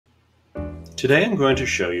Today I'm going to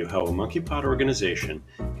show you how a MonkeyPod organization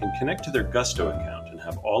can connect to their Gusto account and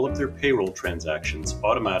have all of their payroll transactions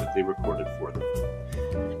automatically recorded for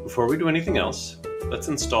them. Before we do anything else, let's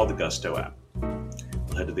install the Gusto app.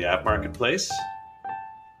 We'll head to the App Marketplace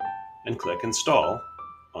and click Install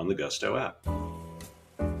on the Gusto app.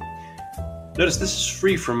 Notice this is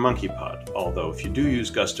free from MonkeyPod, although if you do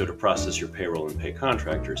use Gusto to process your payroll and pay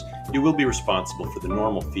contractors, you will be responsible for the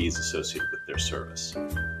normal fees associated with their service.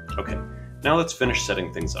 Okay, now let's finish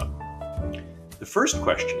setting things up. The first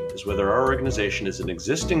question is whether our organization is an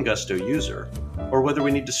existing Gusto user or whether we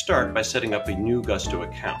need to start by setting up a new Gusto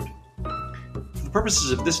account. For the purposes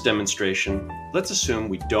of this demonstration, let's assume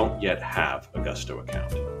we don't yet have a Gusto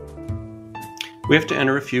account. We have to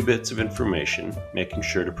enter a few bits of information, making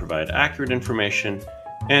sure to provide accurate information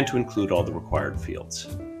and to include all the required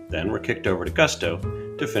fields. Then we're kicked over to Gusto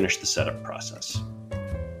to finish the setup process.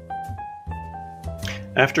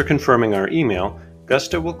 After confirming our email,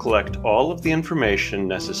 Gusto will collect all of the information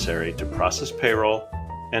necessary to process payroll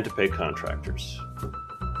and to pay contractors.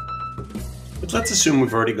 But let's assume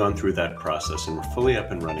we've already gone through that process and we're fully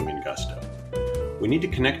up and running in Gusto. We need to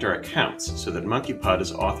connect our accounts so that MonkeyPod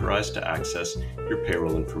is authorized to access your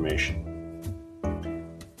payroll information.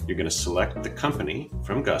 You're going to select the company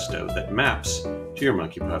from Gusto that maps to your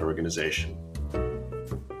MonkeyPod organization.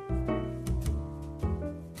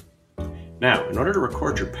 Now, in order to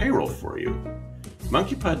record your payroll for you,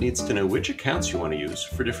 MonkeyPod needs to know which accounts you want to use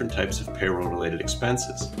for different types of payroll-related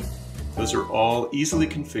expenses. Those are all easily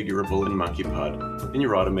configurable in MonkeyPod in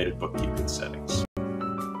your automated bookkeeping settings.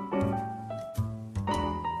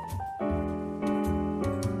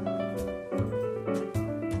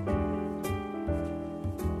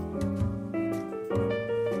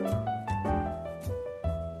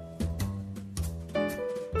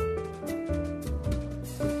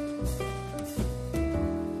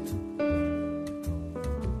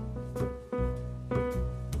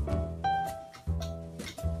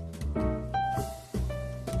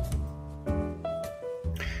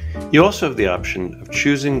 You also have the option of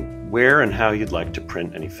choosing where and how you'd like to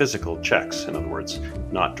print any physical checks. In other words,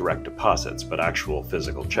 not direct deposits, but actual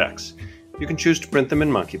physical checks. You can choose to print them in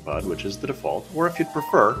MonkeyPod, which is the default, or if you'd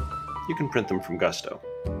prefer, you can print them from Gusto.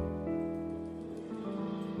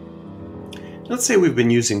 Let's say we've been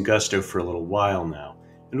using Gusto for a little while now,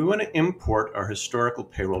 and we want to import our historical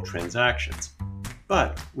payroll transactions.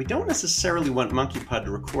 But we don't necessarily want MonkeyPod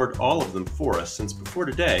to record all of them for us, since before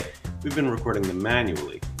today, we've been recording them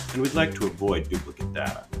manually, and we'd like to avoid duplicate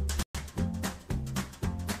data.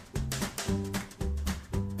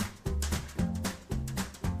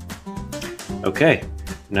 Okay,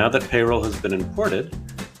 now that payroll has been imported,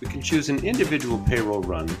 we can choose an individual payroll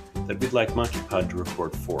run that we'd like MonkeyPod to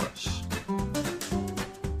record for us.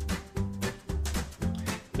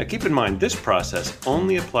 Now keep in mind, this process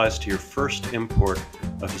only applies to your first import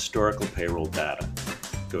of historical payroll data.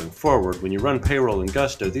 Going forward, when you run payroll in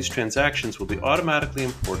Gusto, these transactions will be automatically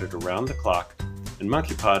imported around the clock, and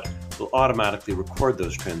MonkeyPod will automatically record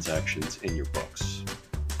those transactions in your books.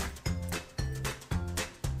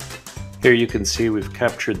 Here you can see we've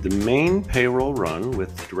captured the main payroll run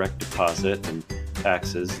with direct deposit and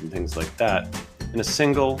taxes and things like that in a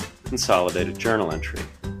single consolidated journal entry.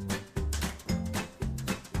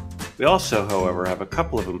 We also, however, have a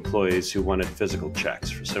couple of employees who wanted physical checks.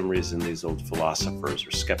 For some reason, these old philosophers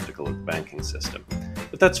are skeptical of the banking system.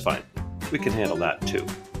 But that's fine. We can handle that too.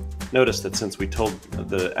 Notice that since we told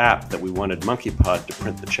the app that we wanted MonkeyPod to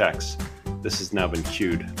print the checks, this has now been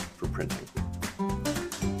queued for printing.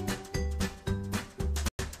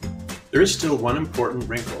 There is still one important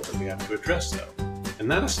wrinkle that we have to address, though, and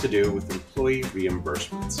that has to do with employee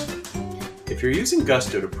reimbursements. If you're using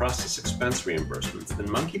Gusto to process expense reimbursements, then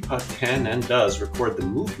MonkeyPod can and does record the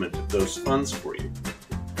movement of those funds for you.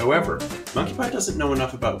 However, MonkeyPod doesn't know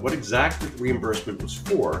enough about what exactly the reimbursement was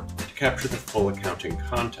for to capture the full accounting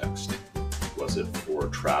context. Was it for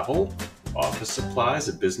travel, office supplies,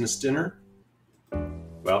 a business dinner?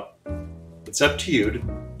 Well, it's up to you to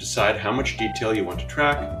decide how much detail you want to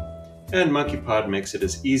track, and MonkeyPod makes it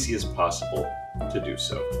as easy as possible to do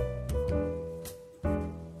so.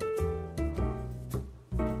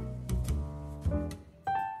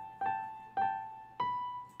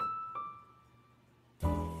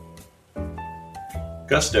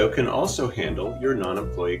 Gusto can also handle your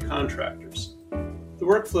non-employee contractors. The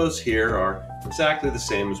workflows here are exactly the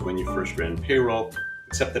same as when you first ran payroll,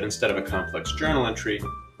 except that instead of a complex journal entry,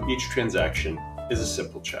 each transaction is a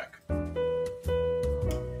simple check.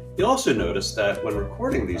 You'll also notice that when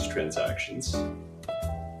recording these transactions,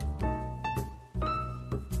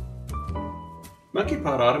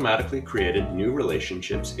 MonkeyPod automatically created new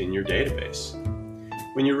relationships in your database.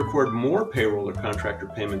 When you record more payroll or contractor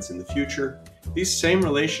payments in the future, these same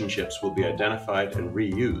relationships will be identified and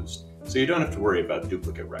reused, so you don't have to worry about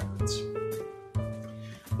duplicate records.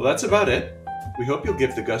 Well, that's about it. We hope you'll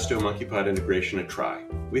give the Gusto MonkeyPod integration a try.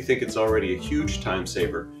 We think it's already a huge time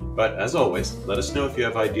saver, but as always, let us know if you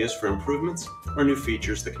have ideas for improvements or new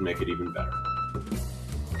features that can make it even better.